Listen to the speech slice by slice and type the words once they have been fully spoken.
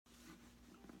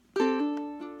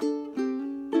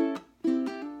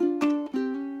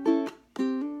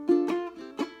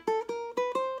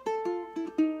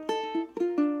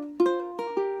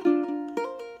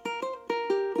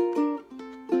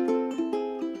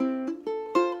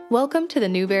Welcome to the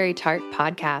Newbery Tart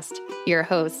Podcast. Your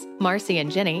hosts, Marcy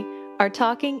and Jennie, are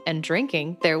talking and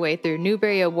drinking their way through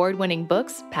Newbery award-winning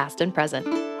books, past and present.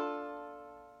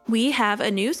 We have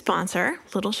a new sponsor,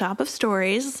 Little Shop of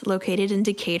Stories, located in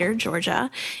Decatur, Georgia.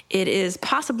 It is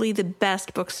possibly the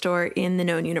best bookstore in the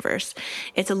known universe.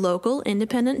 It's a local,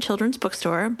 independent children's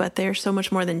bookstore, but they're so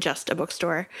much more than just a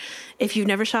bookstore. If you've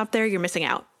never shopped there, you're missing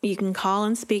out. You can call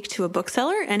and speak to a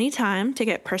bookseller anytime to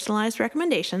get personalized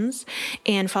recommendations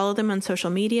and follow them on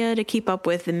social media to keep up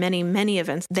with the many, many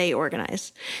events they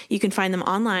organize. You can find them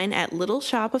online at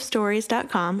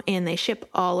littleshopofstories.com, and they ship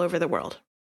all over the world.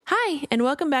 Hi, and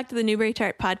welcome back to the Newbery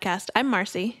Tart Podcast. I'm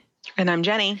Marcy. And I'm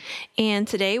Jennie. And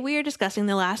today we are discussing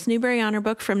the last Newbery Honor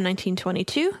book from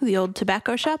 1922, The Old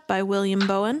Tobacco Shop by William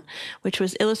Bowen, which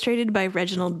was illustrated by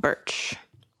Reginald Birch.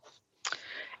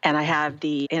 And I have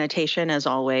the annotation, as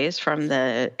always, from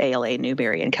the ALA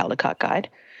Newbery and Caldecott Guide.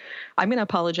 I'm going to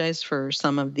apologize for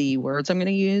some of the words I'm going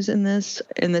to use in this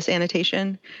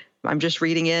annotation. I'm just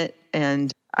reading it,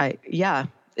 and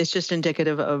it's just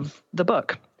indicative of the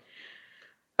book.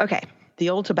 Okay,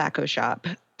 The Old Tobacco Shop.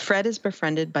 Fred is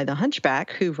befriended by the hunchback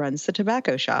who runs the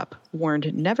tobacco shop.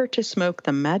 Warned never to smoke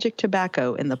the magic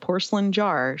tobacco in the porcelain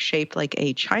jar shaped like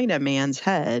a Chinaman's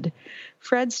head,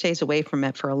 Fred stays away from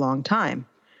it for a long time.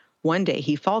 One day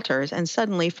he falters and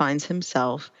suddenly finds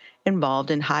himself involved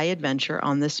in high adventure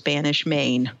on the Spanish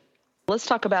Main. Let's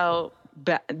talk about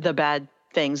the bad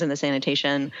things in this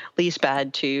annotation, least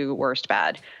bad to worst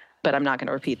bad, but I'm not going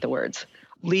to repeat the words.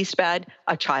 Least bad,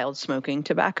 a child smoking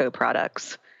tobacco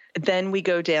products. Then we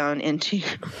go down into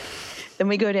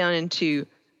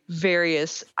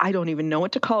various, I don't even know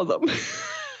what to call them.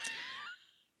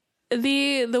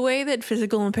 The way that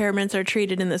physical impairments are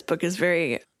treated in this book is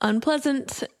very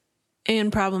unpleasant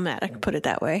and problematic, put it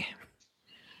that way.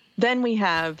 Then we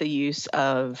have the use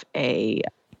of a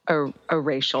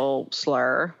racial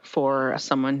slur for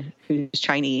someone who's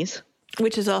Chinese.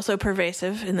 Which is also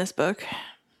pervasive in this book.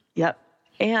 Yep.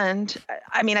 And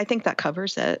I mean, I think that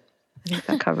covers it.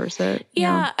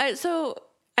 Yeah. So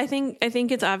I think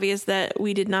it's obvious that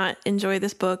we did not enjoy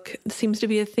this book. It seems to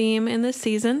be a theme in this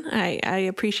season. I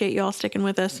appreciate you all sticking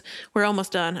with us. We're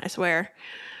almost done, I swear.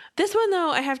 This one, though,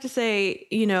 I have to say,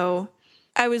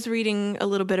 I was reading a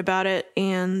little bit about it,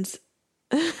 and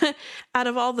out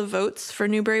of all the votes for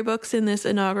Newbery books in this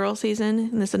inaugural season,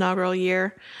 in this inaugural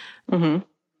year,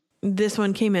 this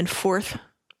one came in fourth.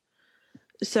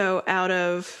 So out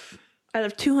of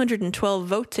 212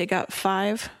 votes, it got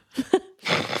 5.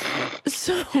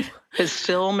 So it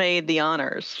still made the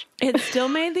honors. And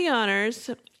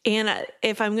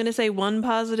if I'm going to say one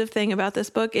positive thing about this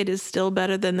book, it is still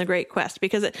better than The Great Quest,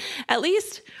 because at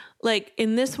least like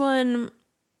in this one,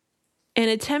 an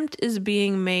attempt is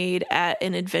being made at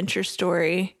an adventure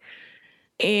story.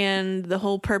 And the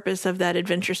whole purpose of that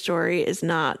adventure story is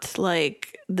not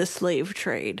like the slave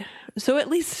trade. So at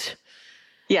least...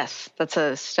 Yes, that's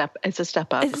a step. It's a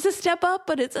step up. It's a step up,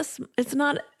 but it's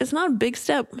not a big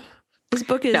step. This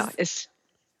book is...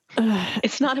 No,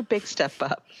 it's not a big step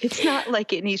up. It's not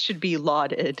like it should be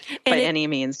lauded by any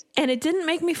means. And it didn't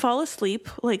make me fall asleep,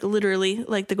 like literally,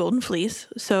 like the Golden Fleece.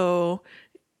 So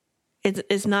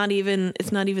it's not even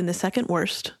the second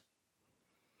worst.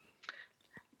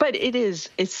 But it is.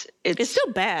 It's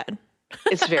still bad.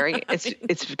 It's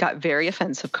got very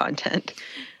offensive content.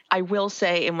 I will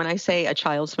say, and when I say a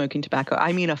child smoking tobacco,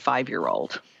 I mean a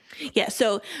 5-year-old. Yeah,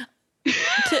 so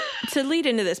to lead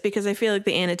into this, because I feel like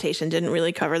the annotation didn't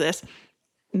really cover this.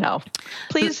 No.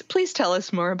 Please tell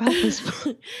us more about this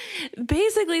book.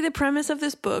 Basically, the premise of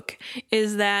this book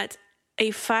is that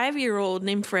a 5-year-old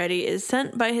named Freddie is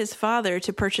sent by his father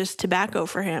to purchase tobacco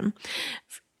for him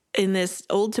in this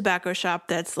old tobacco shop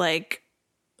that's like,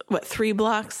 3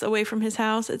 blocks away from his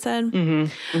house, it said?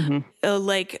 Mm-hmm.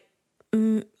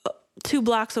 Mm-hmm. 2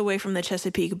 blocks away from the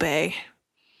Chesapeake Bay.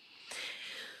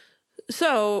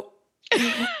 So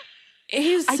I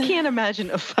can't imagine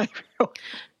a 5-year-old.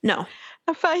 No.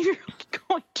 A 5-year-old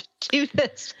going to do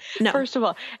this. No. First of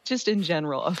all, just in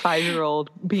general, a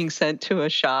 5-year-old being sent to a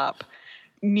shop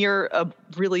near a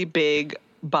really big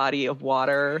body of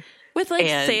water. With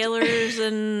sailors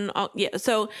and all. Yeah.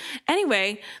 So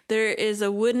anyway, there is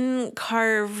a wooden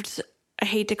carved, I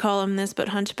hate to call him this, but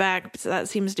hunchback, so that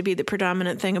seems to be the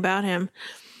predominant thing about him.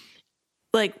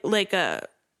 Like a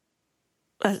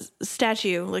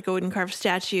statue, like a wooden carved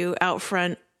statue out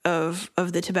front of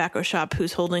the tobacco shop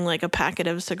who's holding like a packet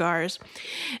of cigars.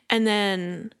 And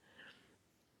then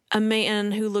a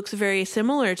man who looks very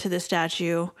similar to the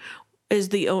statue is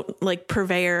the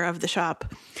purveyor of the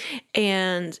shop.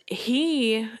 And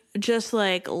he just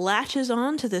latches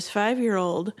on to this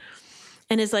 5-year-old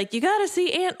and is like, you got to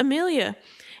see Aunt Amelia,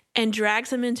 and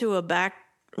drags him into a back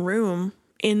room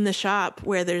in the shop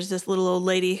where there's this little old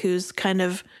lady who's kind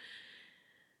of,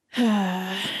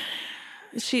 they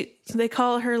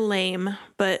call her lame,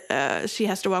 but she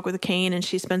has to walk with a cane, and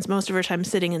she spends most of her time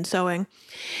sitting and sewing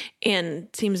and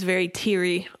seems very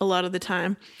teary a lot of the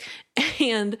time.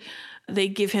 And they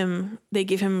give him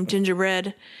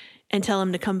gingerbread and tell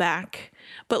him to come back.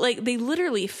 But like they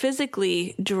literally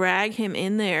physically drag him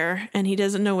in there, and he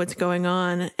doesn't know what's going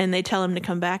on, and they tell him to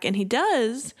come back, and he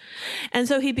does. And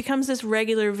so he becomes this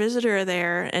regular visitor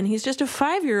there, and he's just a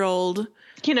 5-year-old.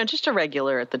 Just a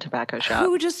regular at the tobacco shop.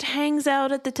 Who just hangs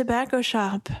out at the tobacco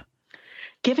shop.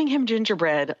 Giving him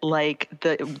gingerbread like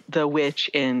the witch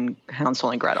in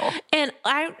Hansel and Gretel. And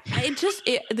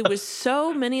there was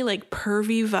so many like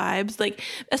pervy vibes, like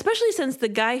especially since the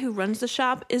guy who runs the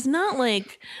shop is not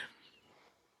like,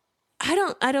 I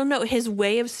don't know, his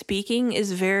way of speaking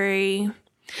is very.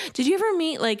 Did you ever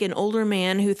meet like an older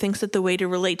man who thinks that the way to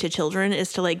relate to children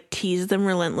is to like tease them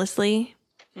relentlessly?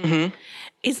 Mm-hmm.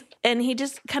 And he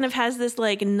just kind of has this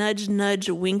like nudge, nudge,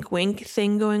 wink, wink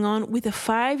thing going on with a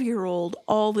 5-year-old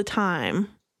all the time.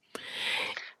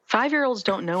 5-year-olds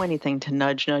don't know anything to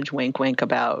nudge, nudge, wink, wink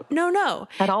about. No.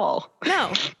 At all.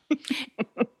 No.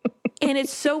 And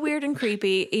it's so weird and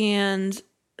creepy, and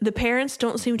the parents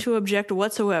don't seem to object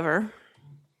whatsoever.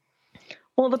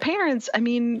 Well, the parents,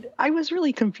 I was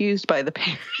really confused by the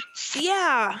parents.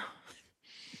 Yeah.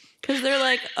 Because they're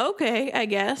like, okay, I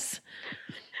guess.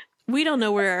 We don't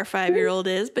know where our 5-year-old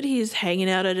is, but he's hanging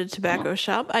out at a tobacco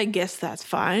shop. I guess that's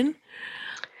fine.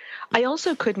 I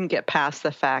also couldn't get past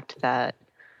the fact that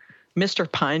Mr.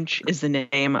 Punch is the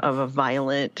name of a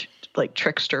violent, like,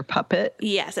 trickster puppet.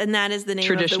 Yes, and that is the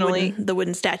name of the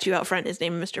wooden statue out front is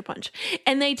named Mr. Punch.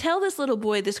 And they tell this little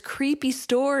boy this creepy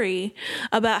story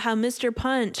about how Mr.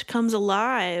 Punch comes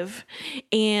alive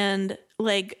and,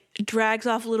 like, drags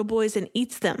off little boys and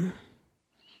eats them.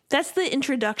 That's the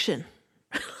introduction.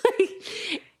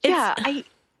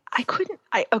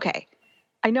 Okay.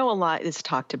 I know a lot is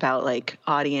talked about like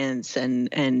audience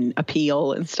and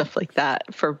appeal and stuff like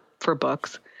that for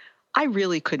books. I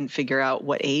really couldn't figure out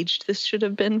what age this should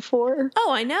have been for.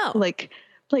 Oh, I know. Like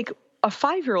a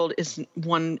 5-year-old is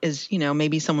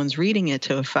maybe someone's reading it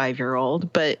to a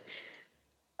 5-year-old, but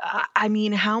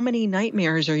how many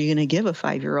nightmares are you going to give a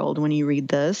 5-year-old when you read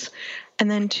this? And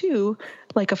then 2,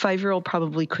 like a 5-year-old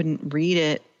probably couldn't read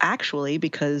it actually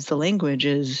because the language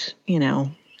is,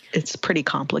 it's pretty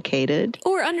complicated.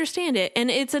 Or understand it.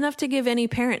 And it's enough to give any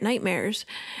parent nightmares.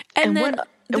 And then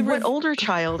what older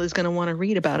child is going to want to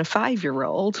read about a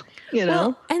 5-year-old,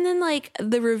 Well, and then like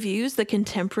the reviews, the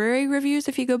contemporary reviews,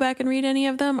 if you go back and read any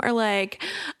of them, are like,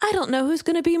 I don't know who's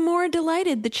going to be more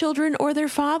delighted, the children or their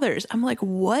fathers. I'm like,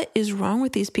 what is wrong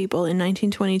with these people in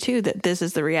 1922 that this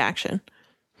is the reaction?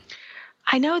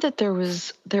 I know that there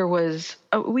was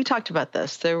we talked about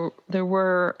this. There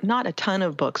were not a ton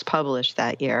of books published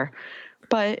that year,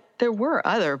 but there were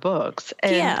other books.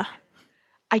 And yeah.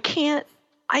 I cannot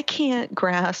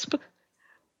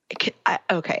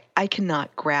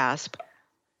grasp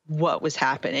what was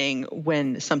happening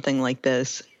when something like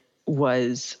this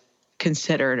was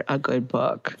considered a good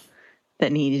book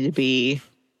that needed to be,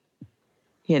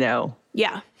 yeah,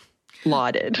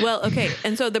 lauded. Well, okay.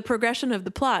 And so the progression of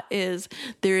the plot is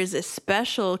there is a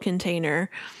special container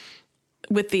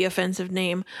with the offensive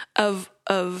name of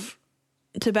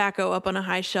tobacco up on a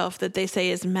high shelf that they say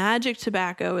is magic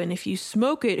tobacco. And if you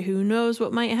smoke it, who knows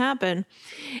what might happen?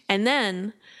 And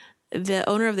then the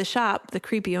owner of the shop, the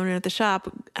creepy owner of the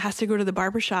shop, has to go to the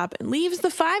barber shop and leaves the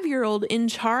 5-year-old in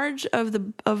charge of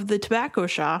the tobacco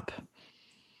shop,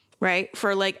 right?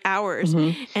 For like hours.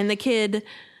 Mm-hmm. And the kid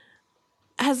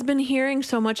has been hearing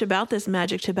so much about this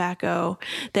magic tobacco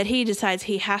that he decides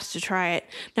he has to try it.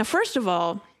 Now, first of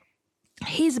all,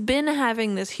 he's been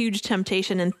having this huge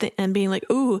temptation and being like,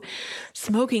 ooh,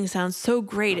 smoking sounds so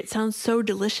great. It sounds so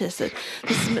delicious.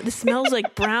 This smells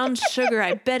like brown sugar.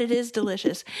 I bet it is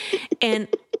delicious. And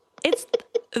it's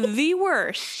the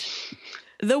worst.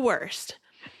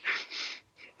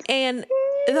 And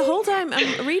the whole time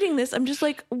I'm reading this, I'm just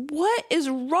like, what is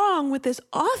wrong with this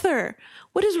author?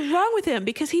 What is wrong with him?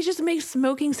 Because he just makes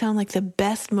smoking sound like the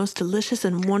best, most delicious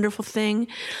and wonderful thing.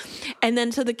 And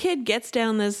then so the kid gets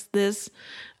down this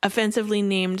offensively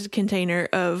named container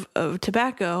of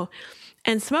tobacco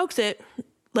and smokes it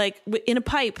like in a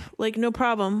pipe, like no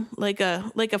problem, like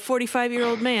a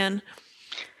 45-year-old man.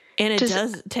 And it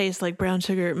does taste like brown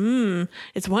sugar.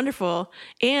 It's wonderful.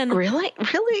 And really?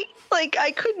 Like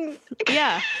I couldn't.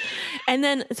 Yeah. And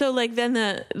then, so like, then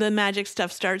the magic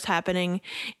stuff starts happening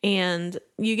and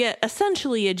you get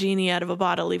essentially a genie out of a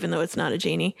bottle, even though it's not a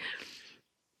genie.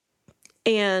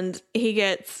 And he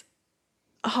gets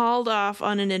hauled off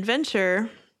on an adventure,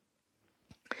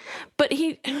 but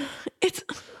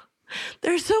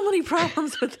there's so many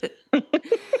problems with it.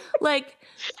 Like,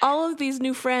 all of these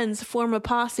new friends form a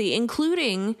posse,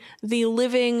 including the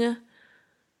living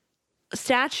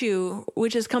statue,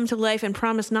 which has come to life and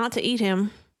promised not to eat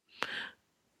him.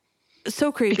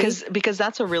 So creepy. Because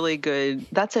that's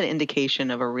an indication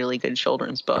of a really good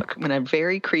children's book. When a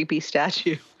very creepy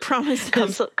statue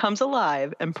comes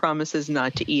alive and promises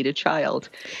not to eat a child.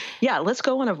 Yeah, let's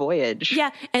go on a voyage.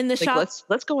 Yeah, and let's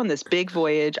go on this big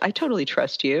voyage. I totally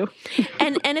trust you.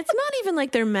 and it's not even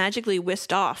like they're magically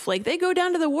whisked off. Like, they go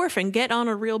down to the wharf and get on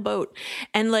a real boat.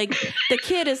 And like, the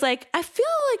kid is like, I feel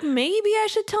like maybe I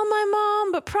should tell my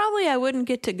mom, but probably I wouldn't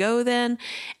get to go then.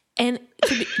 And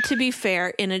to be fair,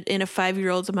 in a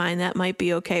 5-year-old's mind, that might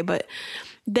be okay. But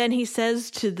then he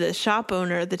says to the shop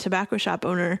owner, the tobacco shop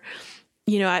owner,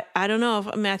 I don't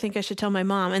know I think I should tell my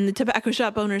mom. And the tobacco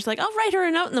shop owner's like, I'll write her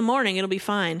a note in the morning. It'll be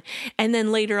fine. And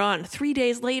then later on, 3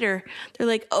 days later, they're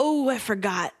like, oh, I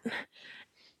forgot.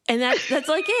 And that's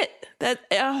like it.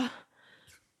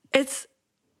 It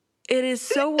is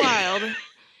so wild.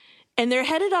 And they're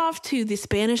headed off to the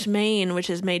Spanish Main, which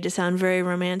is made to sound very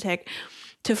romantic,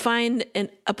 to find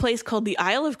a place called the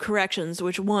Isle of Corrections,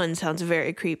 which sounds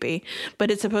very creepy, but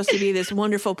it's supposed to be this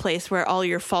wonderful place where all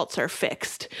your faults are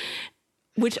fixed,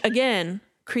 which, again,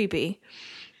 creepy.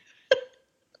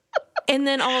 And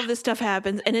then all of this stuff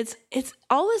happens, and it's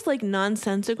all this like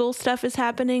nonsensical stuff is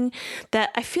happening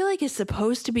that I feel like is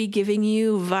supposed to be giving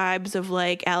you vibes of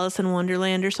like Alice in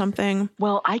Wonderland or something.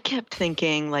 Well, I kept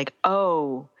thinking like,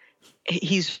 oh,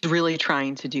 he's really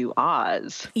trying to do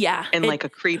Oz. Yeah. And like a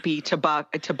creepy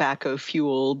tobacco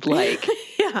fueled like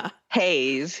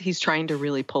haze. He's trying to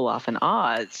really pull off an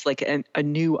Oz, like a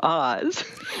new Oz.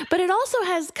 But it also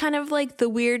has kind of like the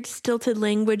weird stilted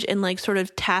language and like sort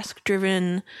of task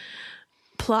driven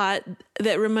plot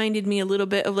that reminded me a little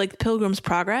bit of like Pilgrim's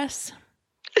Progress.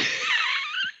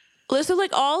 So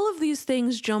like all of these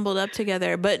things jumbled up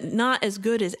together, but not as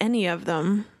good as any of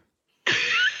them.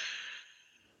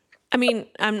 I mean,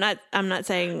 I'm not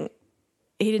saying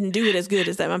he didn't do it as good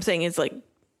as them. I'm saying it's like,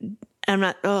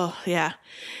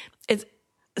 it's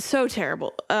so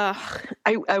terrible. Ugh.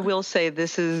 I will say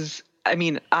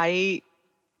I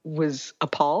was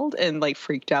appalled and like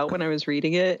freaked out when I was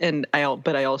reading it.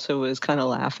 But I also was kind of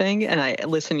laughing,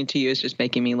 and listening to you is just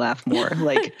making me laugh more.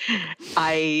 Like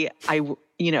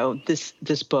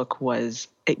this book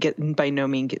by no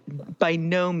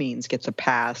means gets a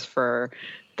pass for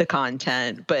the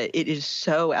content, but it is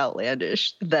so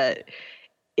outlandish that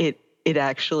it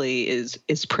actually is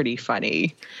pretty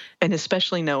funny. And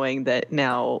especially knowing that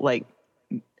now, like,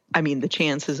 I mean, the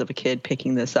chances of a kid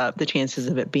picking this up, the chances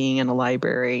of it being in a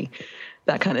library,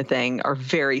 that kind of thing, are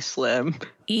very slim.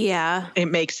 Yeah. It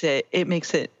makes it,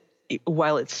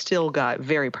 while it's still got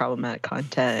very problematic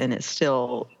content and it's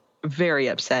still very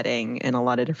upsetting in a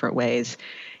lot of different ways,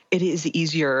 it is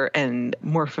easier and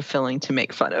more fulfilling to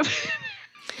make fun of.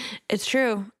 It's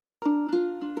true.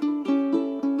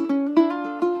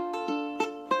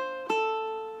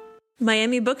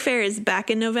 Miami Book Fair is back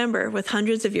in November with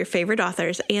hundreds of your favorite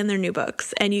authors and their new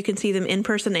books, and you can see them in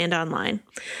person and online.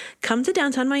 Come to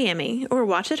downtown Miami or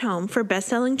watch at home for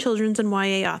best-selling children's and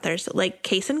YA authors like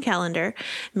Kaysen Callender,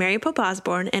 Mary Pope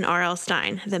Osborne, and R.L.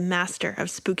 Stine, the master of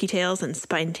spooky tales and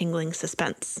spine-tingling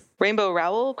suspense. Rainbow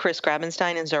Rowell, Chris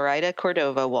Grabenstein, and Zoraida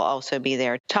Cordova will also be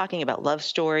there talking about love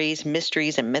stories,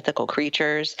 mysteries, and mythical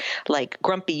creatures like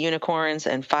grumpy unicorns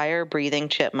and fire-breathing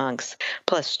chipmunks,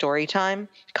 plus story time,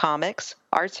 comics,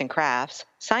 arts and crafts,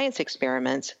 science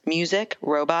experiments, music,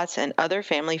 robots, and other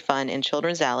family fun in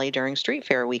Children's Alley during Street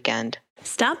Fair weekend.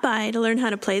 Stop by to learn how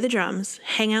to play the drums,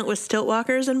 hang out with stilt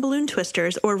walkers and balloon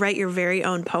twisters, or write your very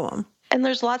own poem. And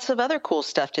there's lots of other cool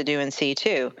stuff to do and see,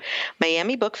 too.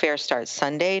 Miami Book Fair starts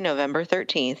Sunday, November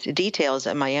 13th. Details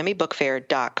at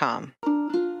miamibookfair.com.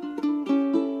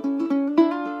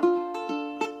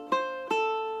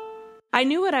 I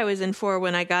knew what I was in for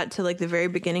when I got to like the very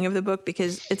beginning of the book,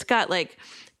 because it's got like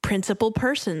principal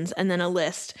persons and then a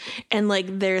list. And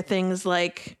like there are things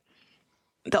like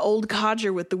the old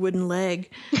codger with the wooden leg,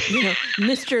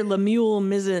 Mr. Lemuel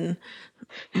Mizzen,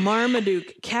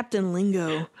 Marmaduke, Captain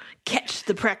Lingo, Ketch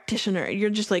the Practitioner. You're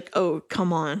just like, oh,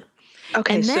 come on.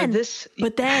 Okay, and then,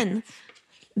 but then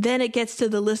it gets to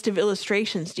the list of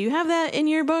illustrations. Do you have that in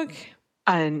your book?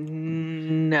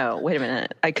 No, wait a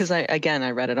minute. Because I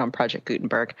read it on Project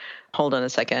Gutenberg. Hold on a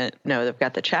second. No, they've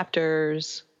got the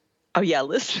chapters. Oh yeah,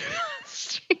 list of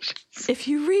illustrations. If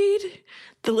you read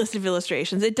the list of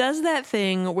illustrations, it does that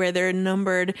thing where they're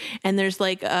numbered and there's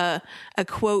like a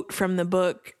quote from the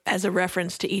book as a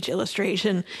reference to each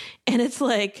illustration. And it's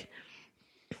like,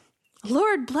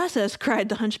 "Lord bless us," cried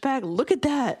the hunchback. "Look at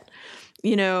that."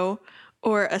 You know,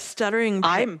 or a stuttering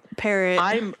parrot.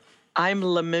 I'm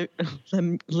Lemuel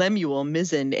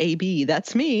Mizzen AB.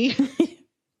 That's me.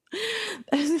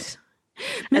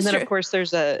 And then, of course,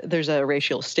 there's a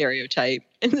racial stereotype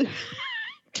in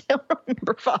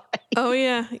number 5. Oh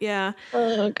yeah, yeah.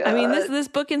 Oh God. I mean, this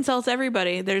book insults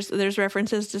everybody. There's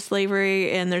references to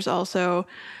slavery, and there's also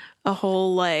a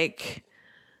whole like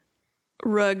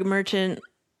rug merchant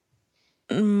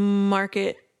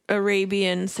market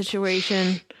Arabian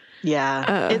situation.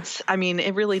 Yeah,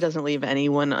 it really doesn't leave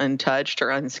anyone untouched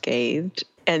or unscathed.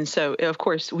 And so, of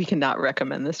course, we cannot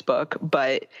recommend this book,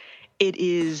 but it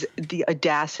is the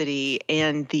audacity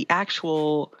and the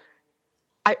actual,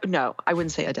 I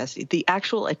wouldn't say audacity, the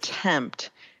actual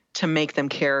attempt to make them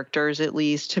characters, at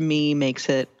least to me, makes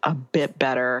it a bit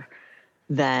better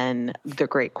than The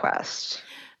Great Quest.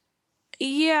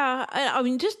 Yeah, I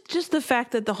mean, just the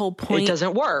fact that the whole point... It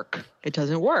doesn't work.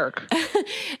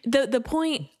 The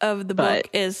point of the book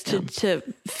is to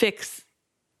fix,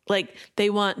 like, they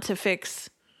want to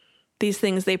fix these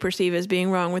things they perceive as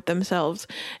being wrong with themselves,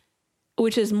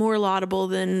 which is more laudable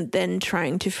than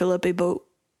trying to fill up a boat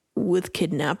with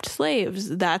kidnapped slaves.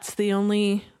 That's the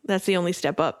only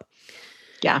step up.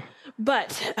 Yeah.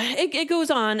 But it goes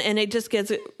on, and it just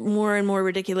gets more and more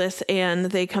ridiculous, and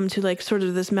they come to like sort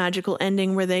of this magical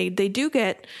ending where they do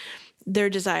get their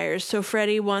desires. So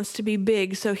Freddie wants to be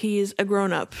big, so he's a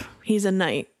grown-up. He's a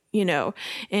knight, you know.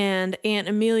 And Aunt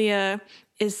Amelia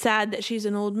is sad that she's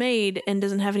an old maid and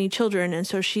doesn't have any children, and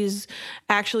so she's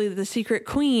actually the secret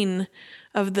queen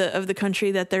of the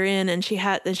country that they're in, and she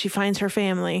finds her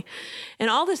family. And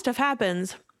all this stuff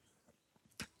happens.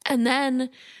 And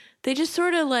then they just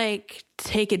sort of like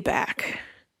take it back.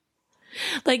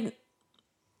 Like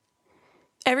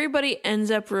everybody ends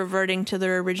up reverting to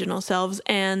their original selves,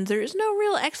 and there's no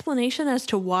real explanation as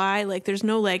to why. Like there's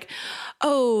no like,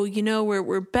 oh, you know,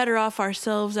 we're better off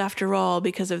ourselves after all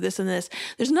because of this and this.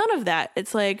 There's none of that.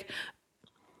 It's like,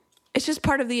 it's just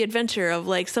part of the adventure of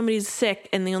like somebody's sick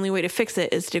and the only way to fix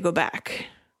it is to go back.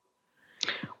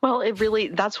 Well,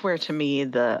 that's where, to me,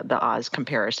 the Oz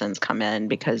comparisons come in,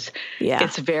 because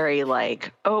it's very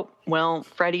like, oh, well,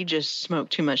 Freddie just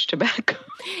smoked too much tobacco.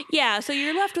 Yeah, so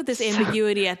you're left with this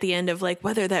ambiguity at the end of like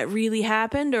whether that really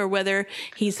happened or whether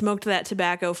he smoked that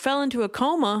tobacco, fell into a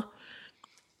coma,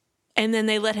 and then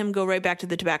they let him go right back to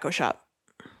the tobacco shop.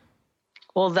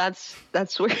 Well, that's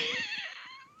where...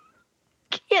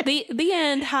 The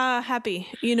end, happy.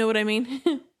 You know what I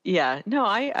mean? Yeah, no,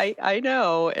 I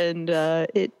know. And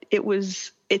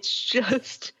it's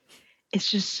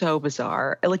just so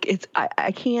bizarre. Like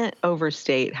I can't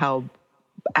overstate how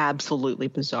absolutely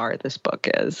bizarre this book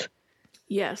is.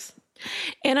 Yes.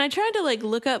 And I tried to like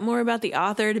look up more about the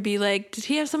author to be like, did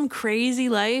he have some crazy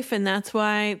life? And that's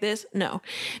why no.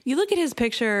 You look at his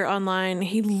picture online,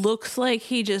 he looks like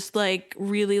he just like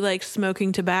really likes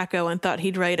smoking tobacco and thought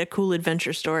he'd write a cool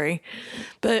adventure story.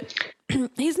 But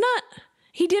he's not.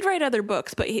 He did write other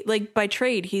books, but by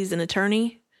trade, he's an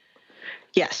attorney.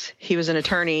 Yes, he was an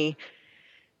attorney.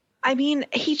 I mean,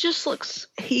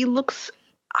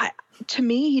 to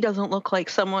me, he doesn't look like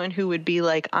someone who would be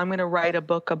like, I'm going to write a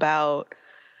book about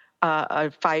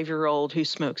a 5-year-old who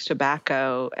smokes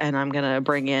tobacco, and I'm going to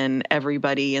bring in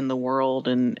everybody in the world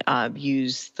and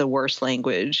use the worst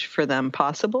language for them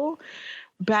possible.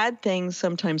 Bad things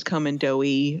sometimes come in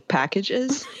doughy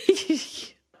packages.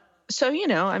 So, you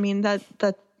know, I mean, that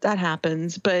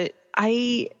happens, but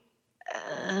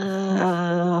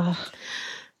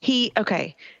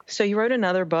so he wrote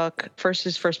another book.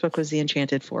 His first book was The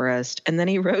Enchanted Forest, and then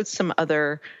he wrote some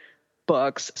other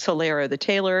books. Solera the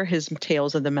Tailor, his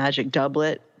Tales of the Magic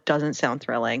Doublet, doesn't sound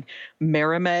thrilling.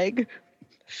 Merrimeg,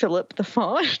 Philip the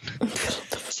Fawn.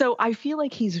 So I feel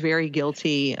like he's very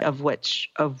guilty of what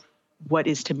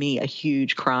is to me a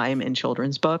huge crime in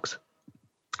children's books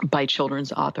by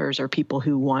children's authors or people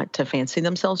who want to fancy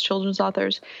themselves children's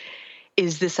authors,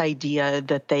 is this idea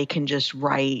that they can just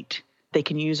write, they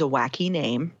can use a wacky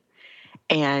name,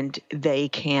 and they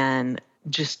can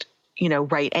just, you know,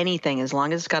 write anything as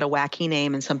long as it's got a wacky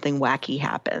name and something wacky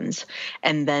happens.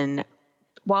 And then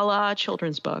voila,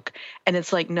 children's book. And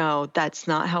it's like, no, that's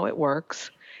not how it works.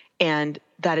 And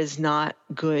that is not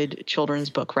good children's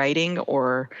book writing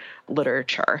or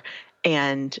literature.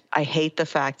 And I hate the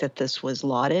fact that this was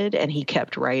lauded and he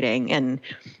kept writing. And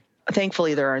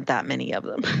thankfully, there aren't that many of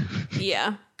them.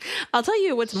 Yeah. I'll tell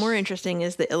you what's more interesting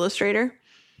is the illustrator.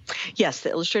 Yes, the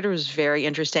illustrator was very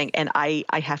interesting. And I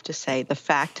have to say, the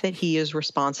fact that he is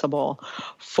responsible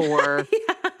for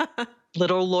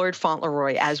Little Lord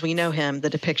Fauntleroy, as we know him, the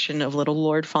depiction of Little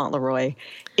Lord Fauntleroy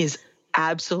is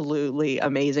absolutely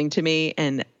amazing to me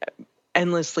and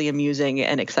endlessly amusing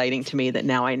and exciting to me that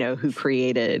now I know who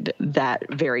created that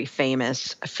very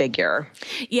famous figure.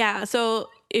 Yeah, so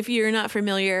if you're not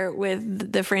familiar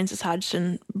with the Frances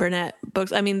Hodgson Burnett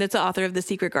books, I mean, that's the author of The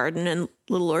Secret Garden and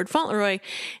Little Lord Fauntleroy.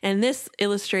 And this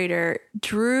illustrator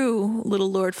drew Little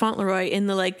Lord Fauntleroy in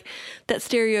the, like, that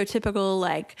stereotypical,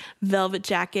 like, velvet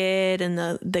jacket and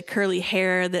the curly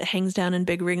hair that hangs down in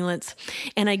big ringlets.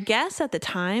 And I guess at the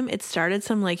time it started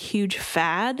some, like, huge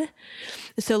fad.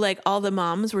 So, like, all the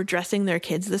moms were dressing their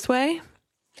kids this way.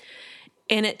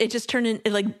 And it just turned in,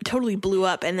 it like totally blew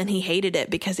up, and then he hated it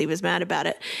because he was mad about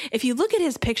it. If you look at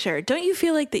his picture, don't you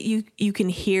feel like that you can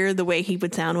hear the way he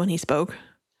would sound when he spoke?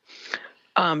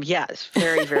 Yes,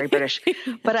 very, very British.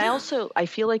 But I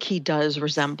feel like he does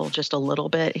resemble just a little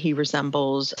bit. He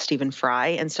resembles Stephen Fry.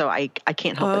 And so I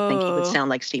can't help but think he would sound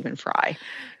like Stephen Fry.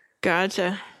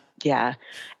 Gotcha. Yeah.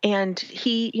 And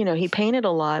he painted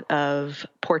a lot of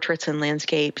portraits and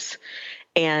landscapes.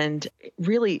 And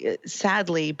really,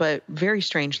 sadly, but very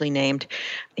strangely named,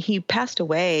 he passed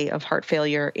away of heart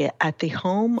failure at the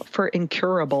Home for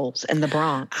Incurables in the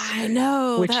Bronx. I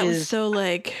know. Which that was is so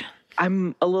like...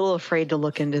 I'm a little afraid to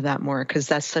look into that more because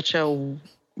that's such a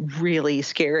really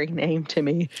scary name to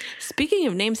me. Speaking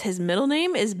of names, his middle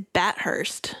name is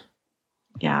Bathurst.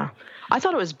 Yeah. I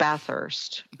thought it was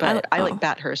Bathurst, but I like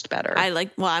Bathurst better.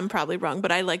 Well, I'm probably wrong, but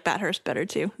I like Bathurst better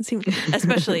too. It seems,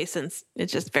 especially since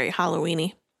it's just very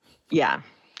Halloween-y. Yeah.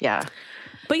 Yeah.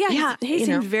 But he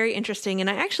seemed very interesting, and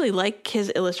I actually like his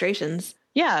illustrations.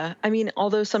 Yeah. I mean,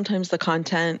 although sometimes the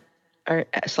content /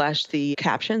 the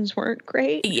captions weren't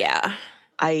great. Yeah.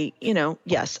 I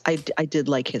did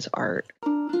like his art.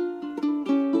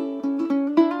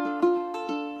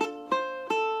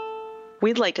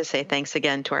 We'd like to say thanks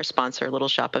again to our sponsor, Little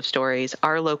Shop of Stories,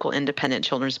 our local independent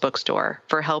children's bookstore,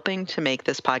 for helping to make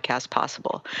this podcast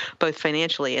possible, both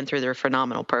financially and through their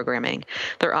phenomenal programming.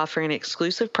 They're offering an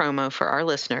exclusive promo for our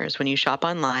listeners when you shop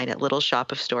online at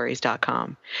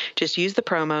littleshopofstories.com. Just use the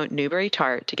promo Newbery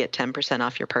Tart to get 10%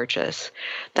 off your purchase.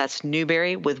 That's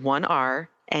Newbery with one R,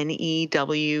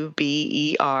 NEWBERYTART,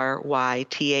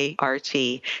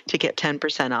 to get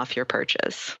 10% off your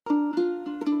purchase.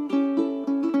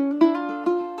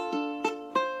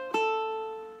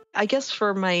 I guess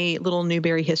for my little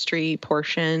Newbery history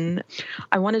portion,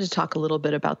 I wanted to talk a little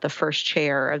bit about the first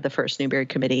chair of the first Newbery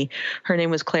committee. Her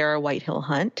name was Clara Whitehill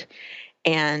Hunt,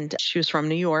 and she was from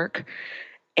New York,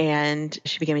 and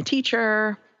she became a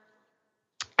teacher,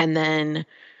 and then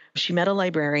she met a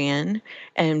librarian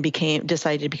and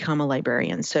decided to become a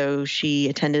librarian. So she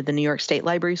attended the New York State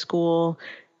Library School.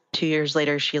 2 years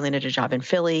later, she landed a job in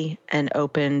Philly and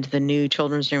opened the new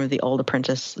children's room of the Old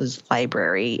Apprentices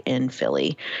Library in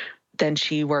Philly. Then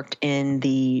she worked in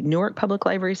the Newark Public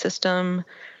Library system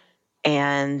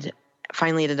and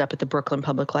finally ended up at the Brooklyn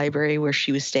Public Library, where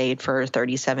she stayed for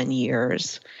 37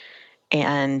 years.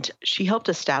 And she helped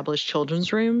establish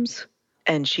children's rooms,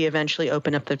 and she eventually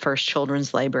opened up the first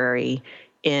children's library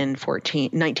in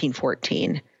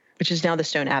 1914, which is now the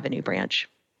Stone Avenue branch.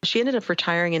 She ended up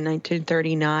retiring in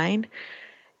 1939,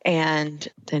 and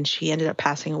then she ended up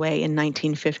passing away in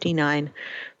 1959.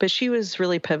 But she was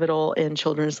really pivotal in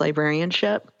children's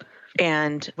librarianship.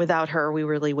 And without her, we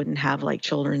really wouldn't have like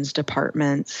children's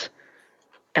departments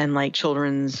and like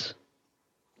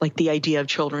the idea of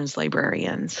children's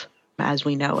librarians as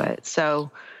we know it.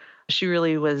 So she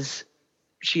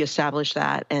established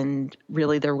that, and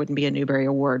really there wouldn't be a Newbery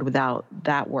Award without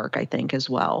that work, I think, as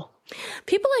well.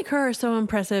 People like her are so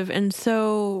impressive. And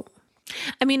so,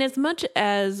 I mean, as much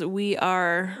as we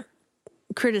are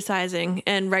criticizing,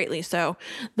 and rightly so,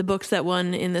 the books that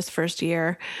won in this first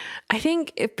year, I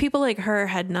think if people like her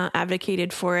had not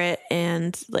advocated for it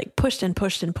and like pushed and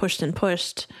pushed and pushed and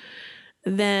pushed,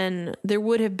 then there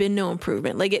would have been no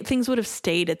improvement. Like things would have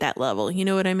stayed at that level. You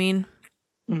know what I mean?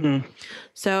 Mm-hmm.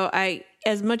 So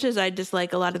as much as I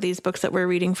dislike a lot of these books that we're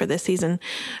reading for this season,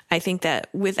 I think that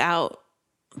without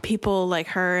people like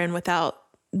her and without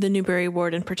the Newbery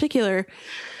Award in particular,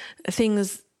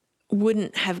 things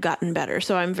wouldn't have gotten better.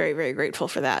 So I'm very, very grateful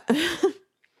for that.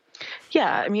 Yeah.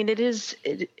 I mean, it is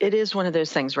one of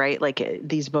those things, right? Like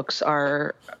these books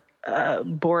are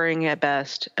boring at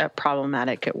best,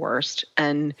 problematic at worst,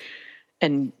 and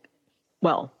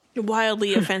well,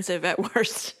 wildly offensive at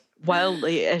worst.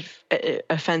 wildly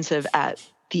offensive at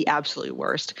the absolute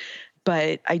worst.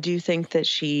 But I do think that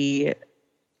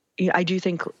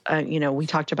we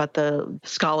talked about the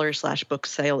scholar/book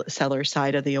seller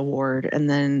side of the award, and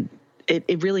then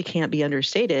it really can't be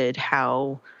understated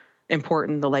how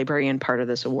important the librarian part of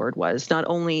this award was. Not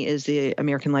only is the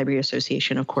American Library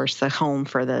Association, of course, the home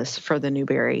for the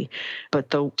Newbery, but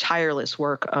the tireless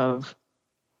work of,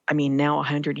 now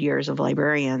 100 years of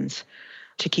librarians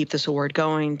to keep this award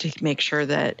going, to make sure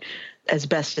that as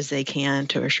best as they can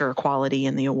to assure quality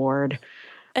in the award.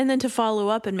 And then to follow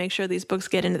up and make sure these books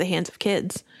get into the hands of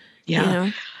kids. Yeah. You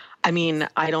know?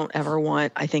 I don't ever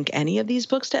want, any of these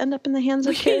books to end up in the hands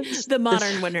of kids. The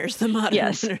modern winners.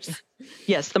 Winners.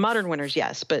 Yes, the modern winners,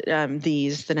 yes. But the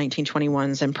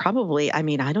 1921s, and probably, I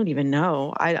don't even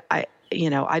know. I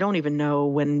don't even know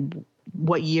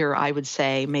what year I would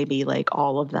say maybe like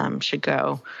all of them should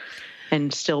go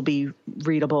and still be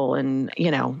readable and,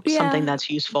 something that's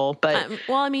useful. But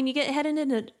you get heading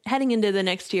into the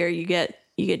next year, you get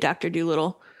Dr.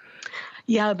 Dolittle.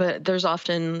 Yeah, but there's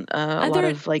often a lot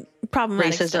of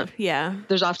problematic racism. Stuff. Yeah,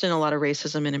 there's often a lot of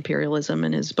racism and imperialism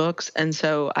in his books, and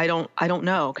so I don't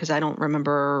know, because I don't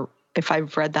remember if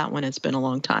I've read that one. It's been a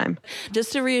long time.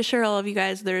 Just to reassure all of you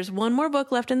guys, there's one more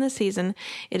book left in this season.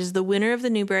 It is the winner of the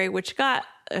Newbery, which got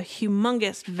a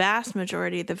humongous, vast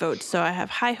majority of the votes. So I have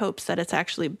high hopes that it's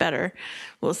actually better.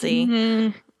 We'll see.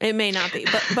 Mm-hmm. It may not be,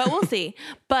 but we'll see.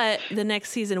 But the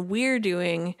next season we're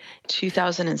doing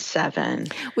 2007,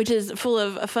 which is full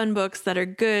of fun books that are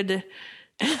good.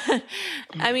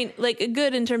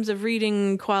 Good in terms of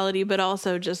reading quality, but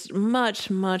also just much,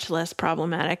 much less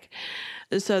problematic.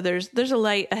 So there's a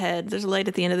light ahead. There's a light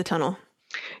at the end of the tunnel.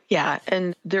 Yeah,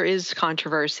 and there is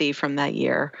controversy from that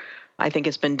year. I think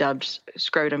it's been dubbed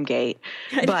Scrotum Gate,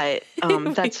 but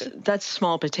that's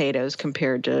small potatoes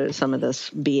compared to some of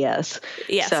this BS.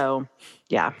 Yes. So,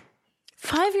 yeah. A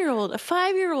 5-year-old.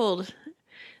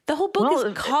 The whole book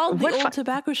is called The Old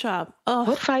Tobacco Shop. Oh.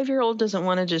 What 5-year-old doesn't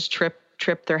want to just trip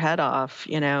their head off,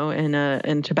 in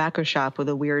a tobacco shop with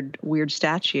a weird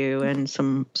statue and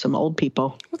some old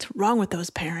people? What's wrong with those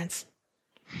parents?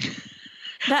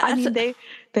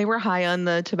 They were high on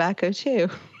the tobacco too.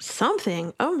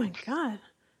 Something. Oh my God.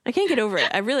 I can't get over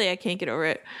it. I can't get over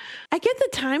it. I get the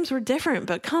times were different,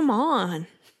 but come on.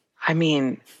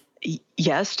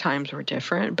 Yes, times were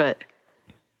different, but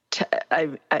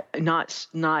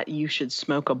not you should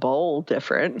smoke a bowl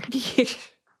different.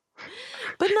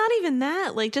 But not even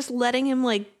that. Just letting him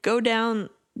go down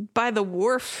by the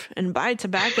wharf and buy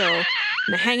tobacco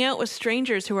and hang out with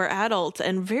strangers who are adults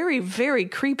and very, very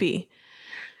creepy.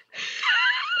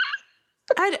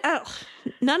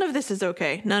 None of this is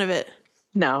okay. None of it.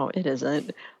 No, it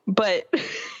isn't. But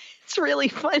it's really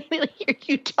fun to hear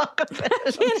you talk about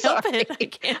it. I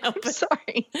can't help it. I'm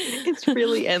sorry. It's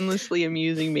really endlessly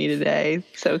amusing me today.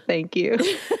 So thank you.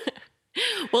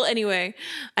 Well, anyway,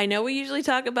 I know we usually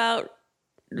talk about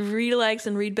read-alikes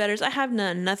and read-betters. I have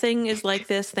none. Nothing is like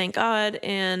this, thank God,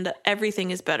 and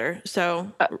everything is better.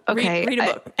 So okay, read a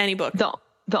book, any book. The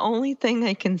only thing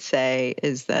I can say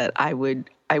is that I would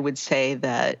say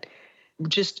that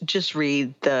just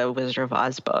read the Wizard of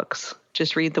Oz books.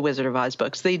 Just read the Wizard of Oz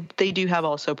books. They do have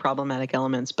also problematic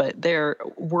elements, but they're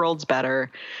worlds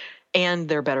better, and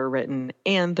they're better written,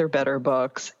 and they're better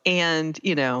books, and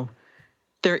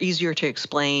they're easier to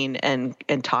explain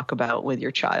and talk about with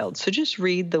your child. So just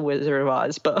read the Wizard of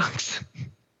Oz books.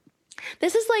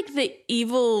 This is like the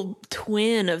evil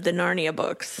twin of the Narnia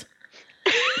books,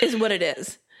 is what it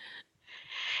is.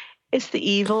 It's the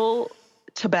evil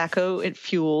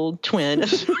tobacco-fueled twin of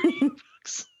the Narnia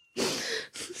books.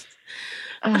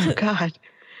 Oh, God.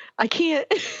 I can't.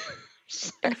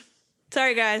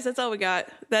 Sorry, guys. That's all we got.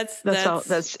 That's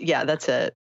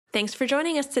it. Thanks for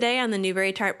joining us today on the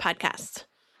Newbery Tart Podcast.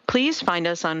 Please find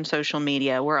us on social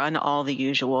media. We're on all the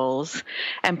usuals.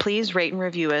 And please rate and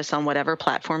review us on whatever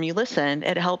platform you listen.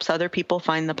 It helps other people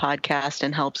find the podcast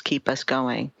and helps keep us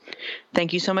going.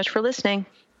 Thank you so much for listening.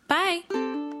 Bye.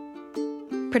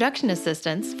 Production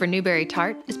assistance for Newbery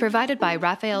Tart is provided by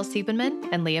Raphael Siebenman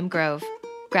and Liam Grove.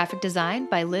 Graphic design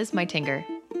by Liz Meitinger.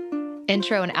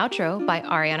 Intro and outro by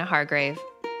Ariana Hargrave.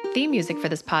 Theme music for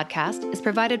this podcast is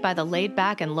provided by the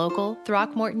laid-back and local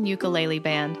Throckmorton Ukulele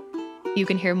Band. You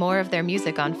can hear more of their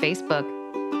music on Facebook.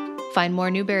 Find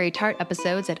more Newbery Tart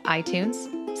episodes at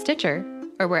iTunes, Stitcher,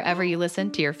 or wherever you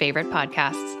listen to your favorite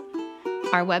podcasts.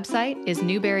 Our website is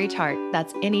Newbery Tart.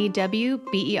 That's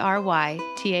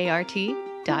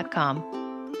NEWBERYTART.com.